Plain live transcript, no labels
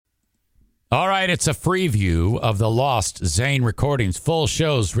All right, it's a free view of the lost Zane recordings. Full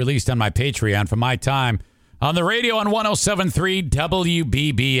shows released on my Patreon for my time on the radio on 107.3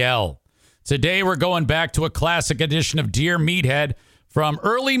 WBBL. Today we're going back to a classic edition of Dear Meathead from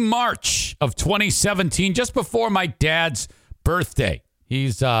early March of 2017, just before my dad's birthday.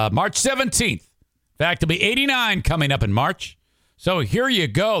 He's March 17th. In fact, he'll be 89 coming up in March. So here you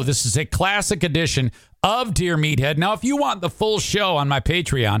go. This is a classic edition of Dear Meathead. Now, if you want the full show on my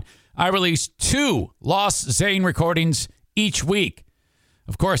Patreon, I release 2 Lost Zane recordings each week.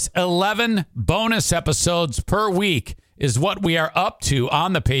 Of course, 11 bonus episodes per week is what we are up to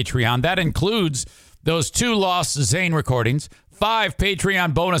on the Patreon. That includes those 2 Lost Zane recordings, 5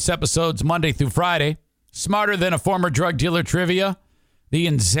 Patreon bonus episodes Monday through Friday, Smarter Than a Former Drug Dealer Trivia, the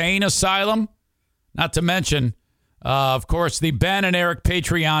Insane Asylum, not to mention, of course, the Ben and Eric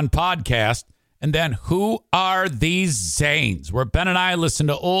Patreon podcast, and then Who Are These Zanes, where Ben and I listen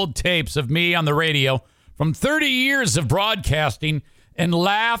to old tapes of me on the radio from 30 years of broadcasting and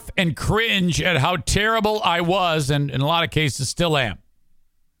laugh and cringe at how terrible I was, and in a lot of cases still am.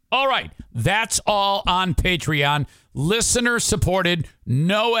 All right, that's all on Patreon. Listener supported,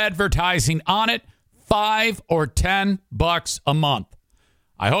 no advertising on it, $5 or $10 a month.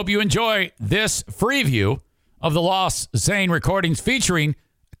 I hope you enjoy this free view of the Lost Zane recordings featuring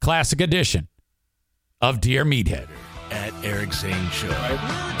a classic edition of Dear Meathead. At Eric Zane Show. All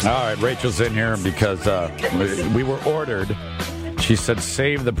right, Rachel's in here because we were ordered. She said,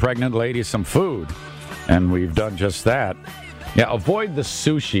 save the pregnant lady some food. And we've done just that. Yeah, avoid the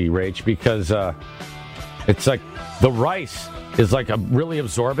sushi, Rach, because it's like the rice is like a really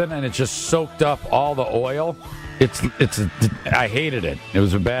absorbent and it just soaked up all the oil. I hated it. It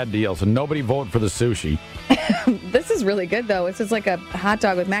was a bad deal. So nobody vote for the sushi. This is really good, though. It's just like a hot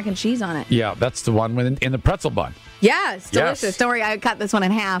dog with mac and cheese on it. Yeah, that's the one in the pretzel bun. Yeah, it's delicious. Yes. Don't worry, I cut this one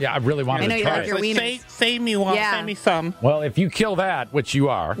in half. Yeah, I really wanted to try like it. your wieners. Save me one. Yeah. Save me some. Well, if you kill that, which you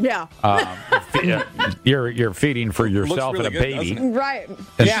are, Yeah. you're feeding for yourself really and a good, baby. doesn't Right. You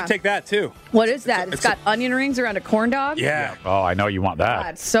Yeah. should take that, too. What is that? It's got onion rings around a corn dog? Yeah. Oh, I know you want that.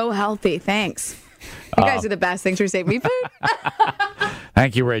 God, so healthy. Thanks. You guys are the best. Thanks for saving me food.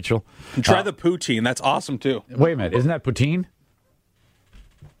 Thank you, Rachel. And try the poutine. That's awesome, too. Wait a minute. Isn't that poutine?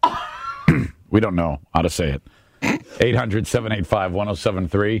 We don't know how to say it.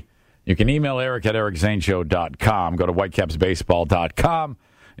 800-785-1073. You can email Eric at ericzaneshow.com. Go to whitecapsbaseball.com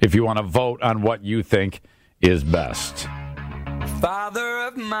if you want to vote on what you think is best. Father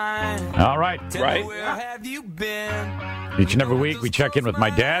of mine. All right. Right. Where have you been? Each and every week we check in with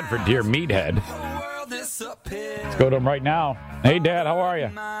my dad for Dear Meathead. Let's go to him right now. Hey, Dad, how are you?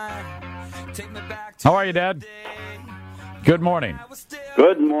 How are you, Dad? Good morning.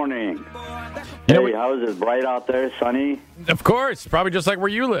 Good morning. You know, Hey, how's it? Bright out there, sunny? of course, probably just like where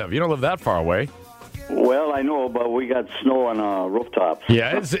you live. You don't live that far away. Well, I know, but we got snow on rooftops.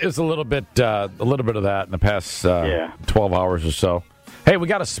 Yeah, it's a little bit of that in the past 12 hours or so. Hey, we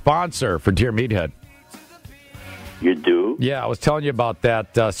got a sponsor for Dear Meathead. You do? Yeah, I was telling you about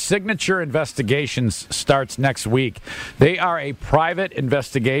that. Signature Investigations starts next week. They are a private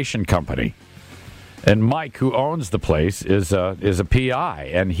investigation company. And Mike, who owns the place, is a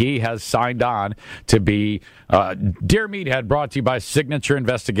PI, and he has signed on to be Dear Meathead, brought to you by Signature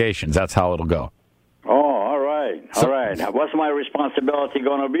Investigations. That's how it'll go. Oh, all right. All right. What's my responsibility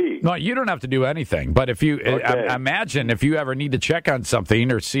going to be? No, you don't have to do anything. But if you imagine if you ever need to check on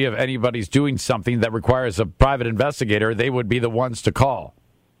something or see if anybody's doing something that requires a private investigator, they would be the ones to call.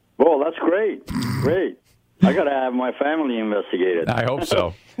 Oh, that's great. Great. I got to have my family investigated. I hope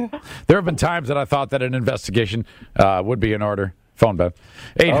so. There have been times that I thought that an investigation would be in order. Phone, Ben.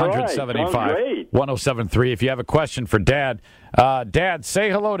 800-785-1073. If you have a question for Dad. Dad, say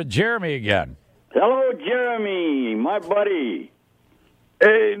hello to Jeremy again. Hello, Jeremy, my buddy.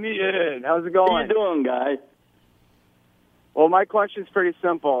 Hey, Meathead. How's it How going? you doing, guy? Well, my question's pretty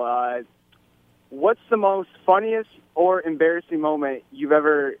simple. What's the most funniest or embarrassing moment you've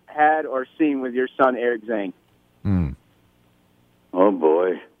ever had or seen with your son, Eric Zane? Oh,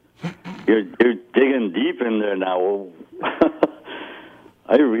 boy. You're digging deep in there now.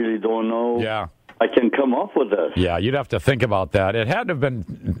 I really don't know. Yeah. I can come up with this. Yeah, you'd have to think about that. It had to have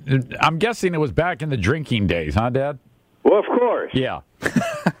been, I'm guessing it was back in the drinking days, huh, Dad? Well, of course. Yeah.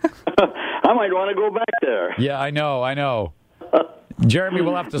 I might want to go back there. Yeah, I know. Jeremy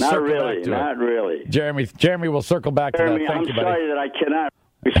will have to circle back to Not it. really. Jeremy will circle back Jeremy, to that. Thank I'm you, buddy. sorry that I cannot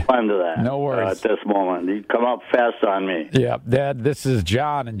respond to that. No worries. At this moment. You come up fast on me. Yeah, Dad, this is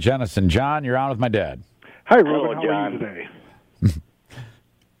John and Jennison. John, you're on with my dad. Hi, Hello, Ruben. How John. are you today?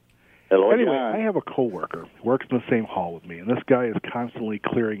 Hello, Anyway, John. I have a coworker who works in the same hall with me, and this guy is constantly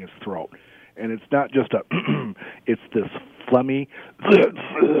clearing his throat. and it's not just a, it's this phlegmy,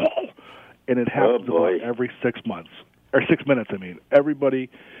 and it happens about every 6 months, or 6 minutes, I mean. Everybody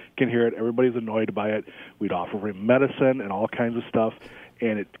can hear it. Everybody's annoyed by it. We'd offer him medicine and all kinds of stuff,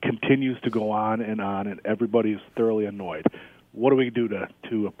 and it continues to go on, and everybody's thoroughly annoyed. What do we do to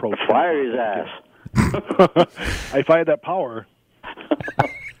approach him? Fire his ass. If I had that power.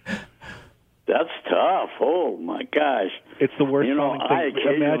 That's tough. Oh, my gosh. It's the worst thing. I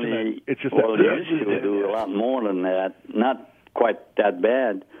occasionally, it's just used to do a lot more than that. Not quite that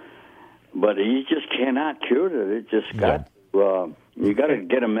bad, but you just cannot cure it. It just got you got to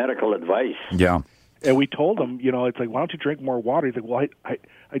get a medical advice. Yeah. And we told him, it's like, why don't you drink more water? He's like, well,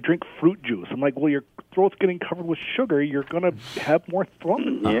 I drink fruit juice. I'm like, well, your throat's getting covered with sugar. You're going to have more throat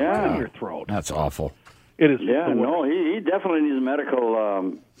in your throat. That's awful. It is. Yeah, no, he definitely needs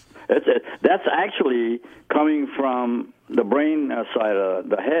medical. That's actually coming from the brain side of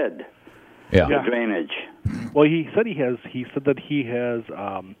the head. Yeah. The drainage. Well, he said that he has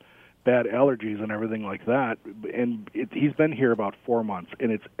bad allergies and everything like that, and he's been here about 4 months,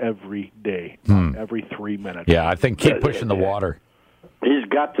 and it's every day, every 3 minutes. Yeah, I think keep pushing the water. He's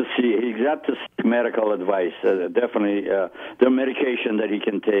got to seek medical advice. Definitely, the medication that he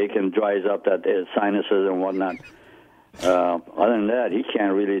can take and dries up that sinuses and whatnot. Other than that, he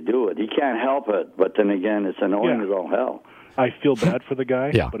can't really do it. He can't help it. But then again, it's annoying as all hell. I feel bad for the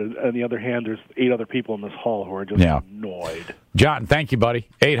guy, but on the other hand, there's 8 other people in this hall who are just annoyed. John, thank you, buddy.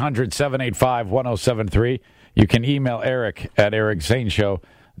 800-785-1073. You can email Eric at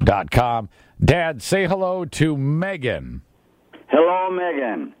ericzaneshow.com. Dad, say hello to Megan. Hello,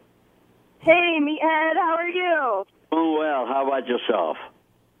 Megan. Hey, Meathead, how are you? Doing well. How about yourself?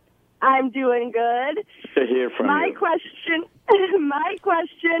 I'm doing good. To hear from you. My question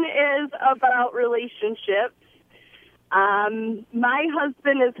is about relationships. My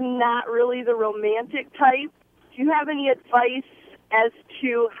husband is not really the romantic type. Do you have any advice as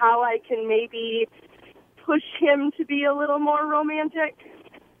to how I can maybe push him to be a little more romantic?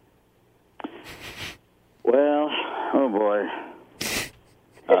 Well, oh boy.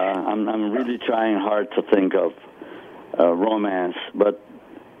 I'm really trying hard to think of romance, but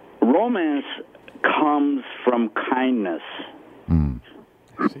romance comes from kindness.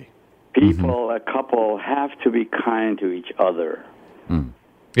 People, a couple, have to be kind to each other.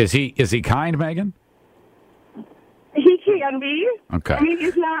 Is he kind, Megan? He can be. Okay. I mean,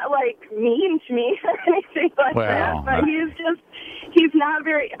 he's not, mean to me or anything like that, but he's not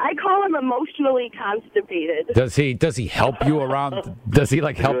very, I call him emotionally constipated. Does he help you around, does he,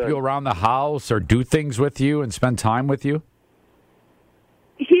 help you around the house or do things with you and spend time with you?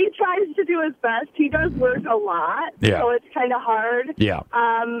 He tries to do his best. He does work a lot, so it's kind of hard. Yeah.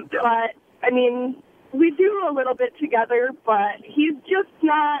 But, I mean, we do a little bit together, but he's just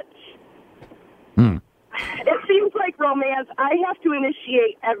not... It seems like romance, I have to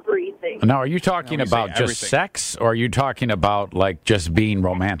initiate everything. Now, are you talking about just sex, or are you talking about, just being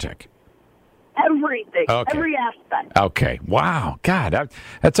romantic? Everything. Okay. Every aspect. Okay. Wow. God, I'm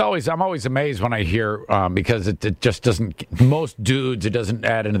always amazed when I hear, because it just doesn't, most dudes, it doesn't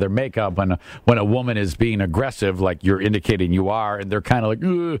add into their makeup when a woman is being aggressive, like you're indicating you are, and they're kind of like,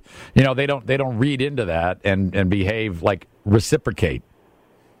 they don't read into that and behave reciprocate.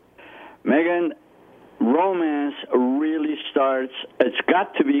 Megan, romance really starts, it's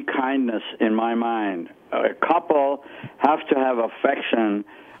got to be kindness in my mind. A couple have to have affection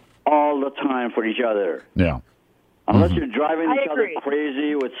all the time for each other. Yeah. Unless you're driving each other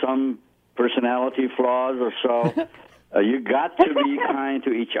crazy with some personality flaws or so, you got to be kind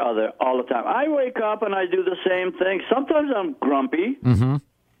to each other all the time. I wake up and I do the same thing. Sometimes I'm grumpy,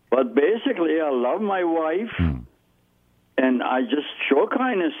 but basically I love my wife. And I just show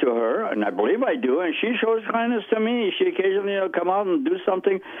kindness to her, and I believe I do, and she shows kindness to me. She occasionally will come out and do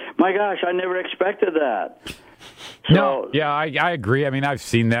something. My gosh, I never expected that. So, no, yeah, I agree. I mean, I've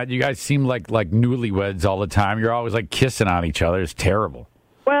seen that. You guys seem like newlyweds all the time. You're always kissing on each other. It's terrible.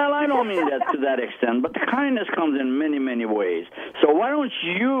 Well, I don't mean that to that extent, but the kindness comes in many, many ways. So why don't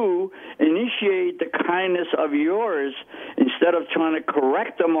you initiate the kindness of yours instead of trying to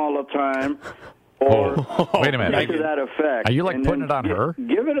correct them all the time? Or wait a minute. To that effect. Are you putting it on her?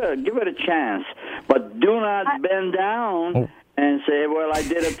 Give it a chance, but do not bend down and say, "Well, I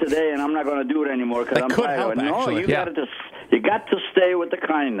did it today, and I'm not going to do it anymore because I'm tired." No, you got to stay with the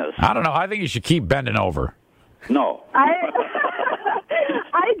kindness. I don't know. I think you should keep bending over. No. I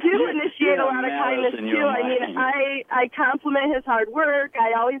do initiate a lot of kindness too. I mean, I compliment his hard work.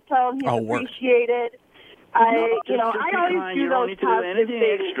 I always tell him he's appreciated. I always do those positive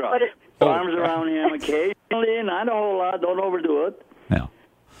things, but arms around him occasionally, not a whole lot. Don't overdo it. Yeah.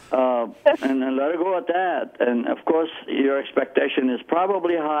 and let it go at that. And, of course, your expectation is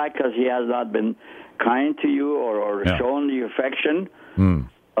probably high because he has not been kind to you or shown the affection.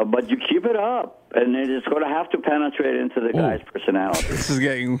 But you keep it up, and it is going to have to penetrate into the guy's personality. This is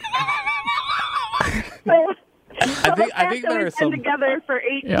getting... I think we've been together for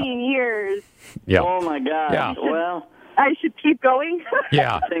 18 years. Yeah. Oh, my God. Yeah. Well... I should keep going?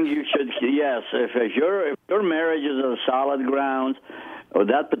 Yeah. I think you should, yes. If your marriage is on solid ground,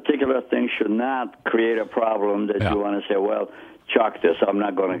 that particular thing should not create a problem that you want to say, well, chuck this, I'm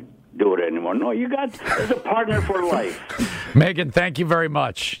not going to do it anymore. No, there's a partner for life. Megan, thank you very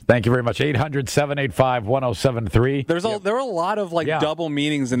much. Thank you very much. 800-785-1073. There were a lot of double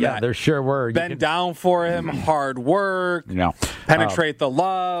meanings in that. Yeah, there sure were. Bend down for him, hard work, penetrate the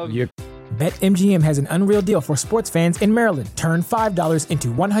love. BetMGM has an unreal deal for sports fans in Maryland. Turn $5 into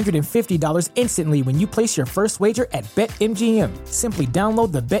 $150 instantly when you place your first wager at BetMGM. Simply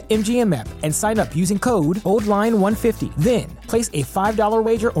download the BetMGM app and sign up using code OldLine150. Then, place a $5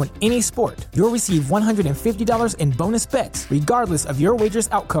 wager on any sport. You'll receive $150 in bonus bets, regardless of your wager's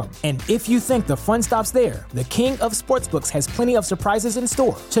outcome. And if you think the fun stops there, the king of sportsbooks has plenty of surprises in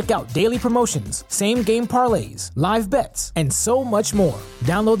store. Check out daily promotions, same-game parlays, live bets, and so much more.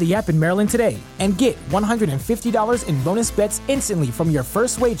 Download the app in Maryland today and get $150 in bonus bets instantly from your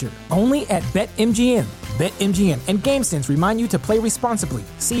first wager. Only at BetMGM. BetMGM and GameSense remind you to play responsibly.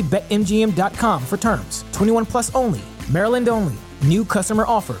 See BetMGM.com for terms. 21 plus only. Maryland only. New customer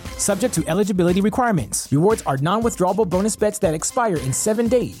offer. Subject to eligibility requirements. Rewards are non-withdrawable bonus bets that expire in 7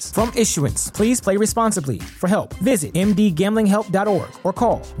 days. From issuance, please play responsibly. For help, visit mdgamblinghelp.org or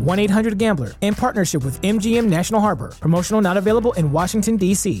call 1-800-GAMBLER in partnership with MGM National Harbor. Promotional not available in Washington,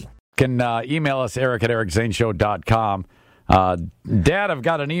 D.C. Can email us, eric@ericzaneshow.com. Dad, I've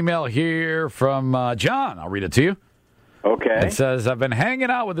got an email here from John. I'll read it to you. Okay. It says, I've been hanging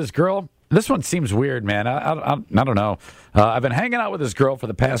out with this girl. This one seems weird, man. I don't know. I've been hanging out with this girl for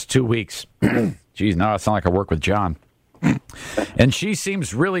the past 2 weeks. Geez, now I sound like I work with John. And she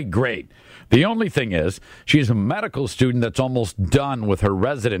seems really great. The only thing is, she's a medical student that's almost done with her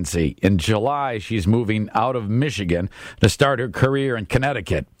residency. In July, she's moving out of Michigan to start her career in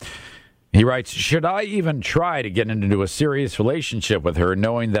Connecticut. He writes, should I even try to get into a serious relationship with her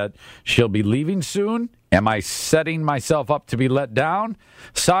knowing that she'll be leaving soon? Am I setting myself up to be let down?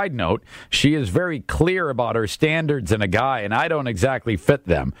 Side note, she is very clear about her standards in a guy, and I don't exactly fit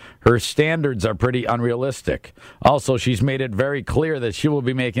them. Her standards are pretty unrealistic. Also, she's made it very clear that she will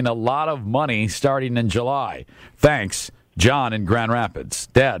be making a lot of money starting in July. Thanks, John in Grand Rapids.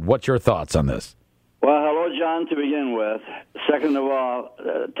 Dad, what's your thoughts on this? Well, hello, John, to begin with. Second of all,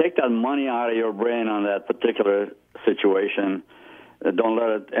 take that money out of your brain on that particular situation. Don't let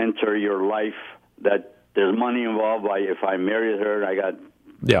it enter your life that there's money involved. If I married her, I got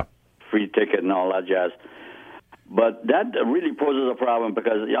free ticket and all that jazz. But that really poses a problem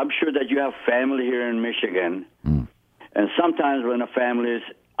because I'm sure that you have family here in Michigan. And sometimes when a family is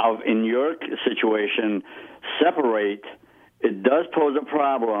in your situation separate, it does pose a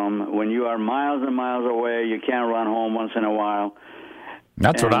problem when you are miles and miles away. You can't run home once in a while.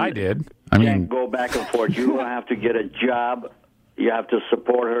 That's what I did. You can't go back and forth. You have to get a job. You have to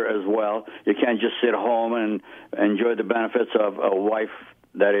support her as well. You can't just sit home and enjoy the benefits of a wife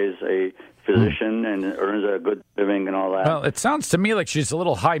that is a physician and earns a good living and all that. Well, it sounds to me like she's a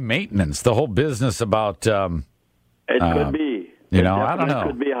little high maintenance. The whole business about... it could be. I don't know. It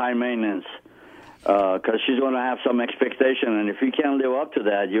could be high maintenance. Because she's going to have some expectation, and if you can't live up to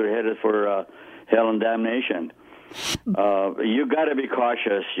that, you're headed for hell and damnation. You got to be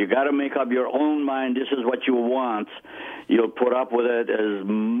cautious. You got to make up your own mind. This is what you want. You'll put up with it as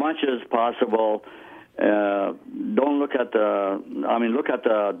much as possible. Don't look at look at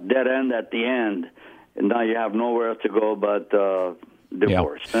the dead end at the end, and now you have nowhere to go but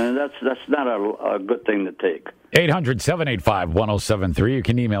divorce, and that's not a good thing to take. 800-785-1073. You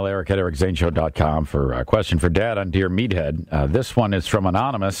can email eric@ericzaneshow.com for a question for Dad on Dear Meathead. This one is from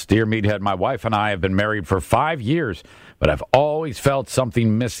Anonymous. Dear Meathead, my wife and I have been married for 5 years, but I've always felt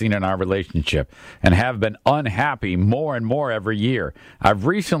something missing in our relationship and have been unhappy more and more every year. I've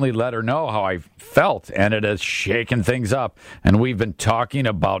recently let her know how I felt, and it has shaken things up, and we've been talking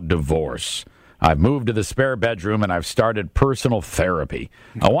about divorce. I've moved to the spare bedroom, and I've started personal therapy.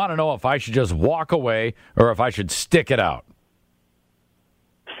 I want to know if I should just walk away or if I should stick it out.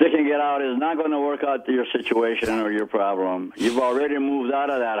 Sticking it out is not going to work out your situation or your problem. You've already moved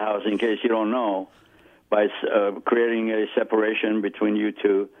out of that house, in case you don't know, by creating a separation between you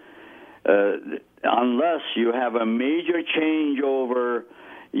two. Unless you have a major changeover,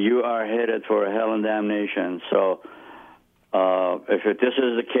 you are headed for hell and damnation. So if this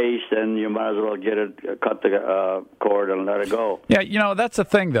is the case, then you might as well cut the cord and let it go. Yeah, that's the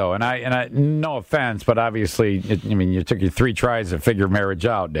thing, though, and I no offense, but obviously, you took you 3 tries to figure marriage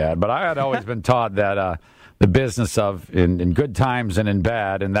out, Dad. But I had always been taught that the business of in good times and in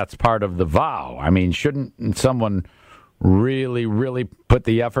bad, and that's part of the vow. I mean, shouldn't someone really, really put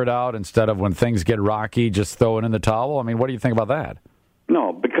the effort out instead of when things get rocky, just throw it in the towel? I mean, what do you think about that?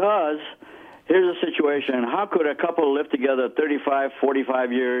 No, because here's the situation. How could a couple live together 35,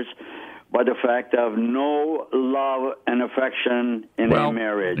 45 years by the fact of no love and affection in a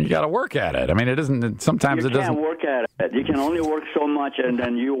marriage? You got to work at it. I mean, it isn't. Sometimes it doesn't. You can't work at it. You can only work so much, and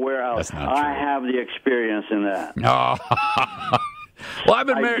then you wear out. That's not true. I have the experience in that. Oh. Well, I've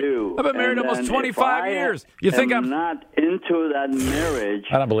been married almost 25 years. You think I'm not into that marriage?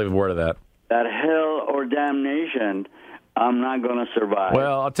 I don't believe a word of that. That hell or damnation, I'm not going to survive.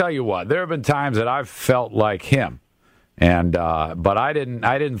 Well, I'll tell you what. There have been times that I've felt like him, and but I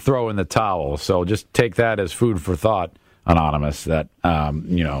didn't throw in the towel. So just take that as food for thought, Anonymous. That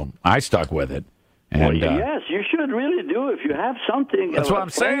I stuck with it. And, yes, you should really do if you have something. That's what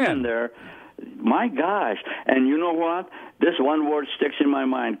I'm saying. In there. My gosh. And you know what? This one word sticks in my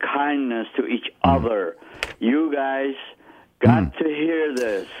mind, kindness to each other. You guys got to hear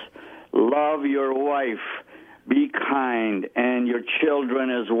this. Love your wife. Be kind. And your children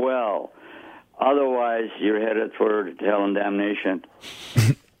as well. Otherwise, you're headed for hell and damnation.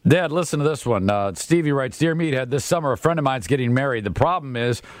 Dad, listen to this one. Stevie writes, Dear Meathead, this summer a friend of mine's getting married. The problem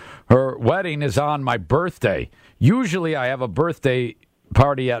is her wedding is on my birthday. Usually I have a birthday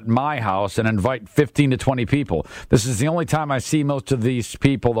party at my house and invite 15 to 20 people. This is the only time I see most of these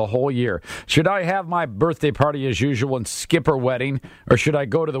people the whole year. Should I have my birthday party as usual and skip her wedding, or should I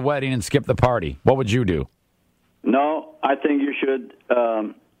go to the wedding and skip the party? What would you do? No, I think you should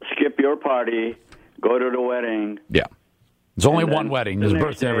skip your party, go to the wedding. Yeah. There's only one wedding. There's a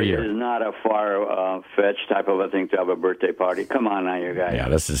birthday every year. It's not a far-fetched type of a thing to have a birthday party. Come on now, you guys. Yeah,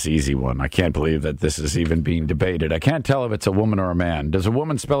 this is an easy one. I can't believe that this is even being debated. I can't tell if it's a woman or a man. Does a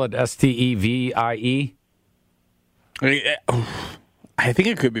woman spell it Stevie? I think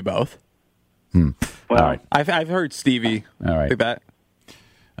it could be both. Well, all right. I've heard Stevie like that.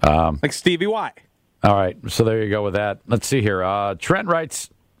 Like Stevie Y. All right, so there you go with that. Let's see here. Trent writes,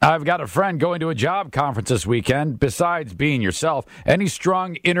 I've got a friend going to a job conference this weekend. Besides being yourself, any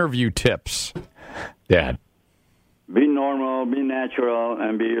strong interview tips? Dad. Be normal, be natural,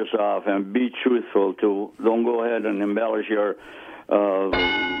 and be yourself, and be truthful, too. Don't go ahead and embellish your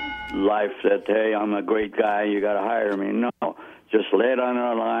life that, hey, I'm a great guy, you got to hire me. No, just lay it on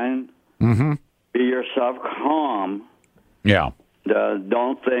our line. Mm-hmm. Be yourself, calm. Yeah.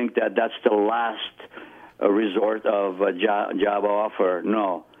 Don't think that that's the last resort of a job offer.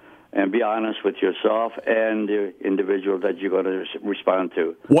 No. And be honest with yourself and the individual that you're going to respond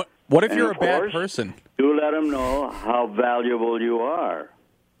to. What if you're a bad person? Do let them know how valuable you are.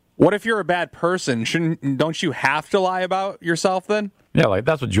 What if you're a bad person? Don't you have to lie about yourself then? Yeah, like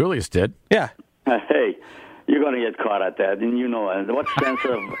that's what Julius did. Yeah. Hey, you're going to get caught at that, and you know it. What sense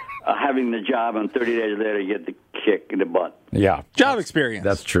of having the job and 30 days later you get the kick in the butt? Yeah. Job experience.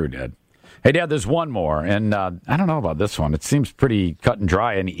 That's true, Dad. Hey, Dad, there's one more, and I don't know about this one. It seems pretty cut and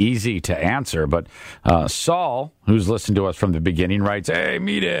dry and easy to answer, but Saul, who's listened to us from the beginning, writes, Hey,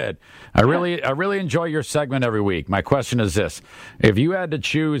 Meathead, I really enjoy your segment every week. My question is this. If you had to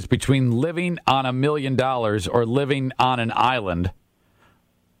choose between living on $1 million or living on an island,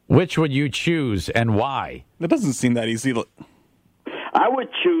 which would you choose and why? That doesn't seem that easy. I would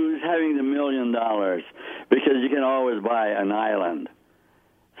choose having the $1 million because you can always buy an island.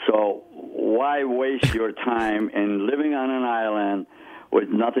 So why waste your time in living on an island with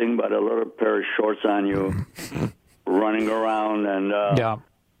nothing but a little pair of shorts on you, running around, and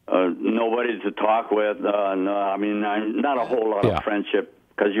nobody to talk with? Not a whole lot of friendship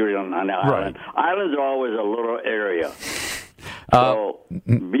because you're on an island. Right. Islands are always a little area. So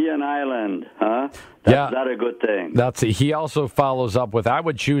be an island, huh? That's not a good thing. He also follows up with, I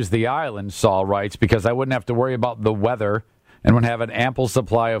would choose the island, Saul writes, because I wouldn't have to worry about the weather and would have an ample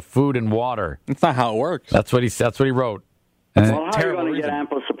supply of food and water. That's not how it works. That's what he wrote. And how are you going to get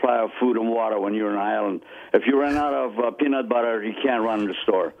ample supply of food and water when you're on an island? If you run out of peanut butter, you can't run the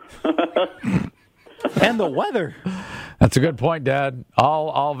store. And the weather. That's a good point, Dad.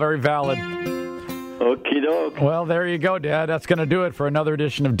 All very valid. Okie doke. Well, there you go, Dad. That's going to do it for another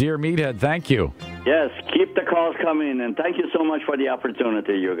edition of Dear Meathead. Thank you. Yes, keep the calls coming, and thank you so much for the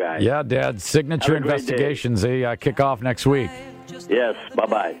opportunity, you guys. Yeah, Dad. Signature Investigations. They kick off next week. Yes,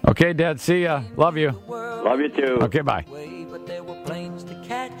 bye-bye. Okay, Dad. See ya. Love you. Love you, too. Okay, bye. But there were planes to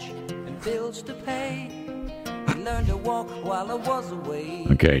catch and bills to pay. We learned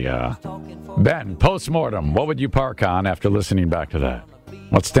Okay, Ben, post-mortem, what would you park on after listening back to that?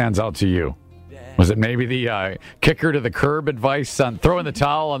 What stands out to you? Was it maybe the kicker to the curb advice on throwing the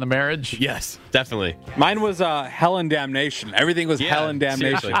towel on the marriage? Yes, definitely. Mine was hell and damnation. Everything was hell and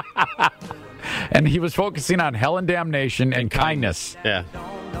damnation. And he was focusing on hell and damnation and kindness. Yeah.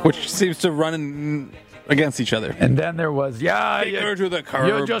 Which seems to run against each other. And then there was, Take her to the curb.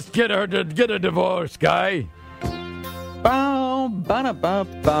 You just get her to get a divorce, guy. Bow,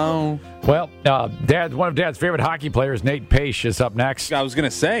 ba-da-ba-bow. Well, one of Dad's favorite hockey players, Nate Pace, is up next. I was going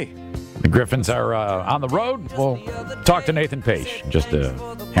to say. The Griffins are on the road. We'll talk to Nathan Pace in just a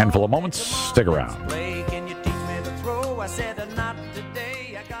handful of moments. Stick around.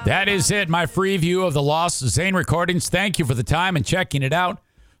 That is it, my free view of the Lost Zane recordings. Thank you for the time and checking it out.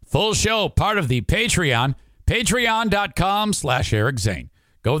 Full show, part of the Patreon, patreon.com/Eric Zane.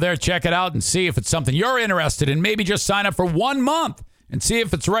 Go there, check it out, and see if it's something you're interested in. Maybe just sign up for 1 month and see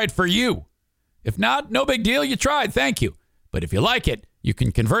if it's right for you. If not, no big deal. You tried. Thank you. But if you like it, you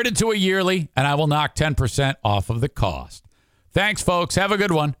can convert it to a yearly, and I will knock 10% off of the cost. Thanks, folks. Have a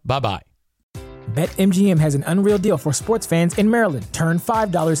good one. Bye-bye. BetMGM has an unreal deal for sports fans in Maryland. Turn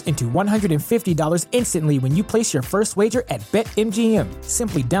 $5 into $150 instantly when you place your first wager at BetMGM.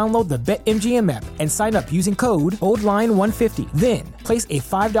 Simply download the BetMGM app and sign up using code OldLine150. Then, place a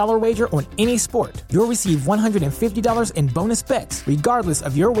 $5 wager on any sport. You'll receive $150 in bonus bets, regardless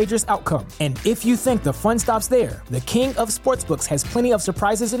of your wager's outcome. And if you think the fun stops there, the king of sportsbooks has plenty of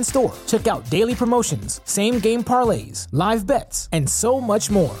surprises in store. Check out daily promotions, same-game parlays, live bets, and so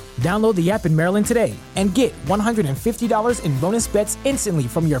much more. Download the app in Maryland today and get $150 in bonus bets instantly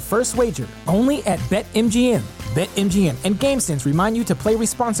from your first wager. Only at BetMGM. BetMGM and GameSense remind you to play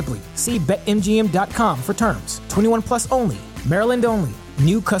responsibly. See BetMGM.com for terms. 21 plus only. Maryland only.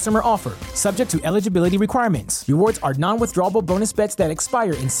 New customer offer. Subject to eligibility requirements. Rewards are non-withdrawable bonus bets that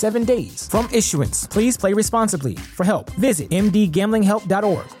expire in 7 days. From issuance, please play responsibly. For help, visit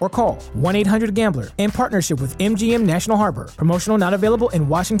mdgamblinghelp.org or call 1-800-GAMBLER in partnership with MGM National Harbor. Promotional not available in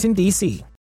Washington, D.C.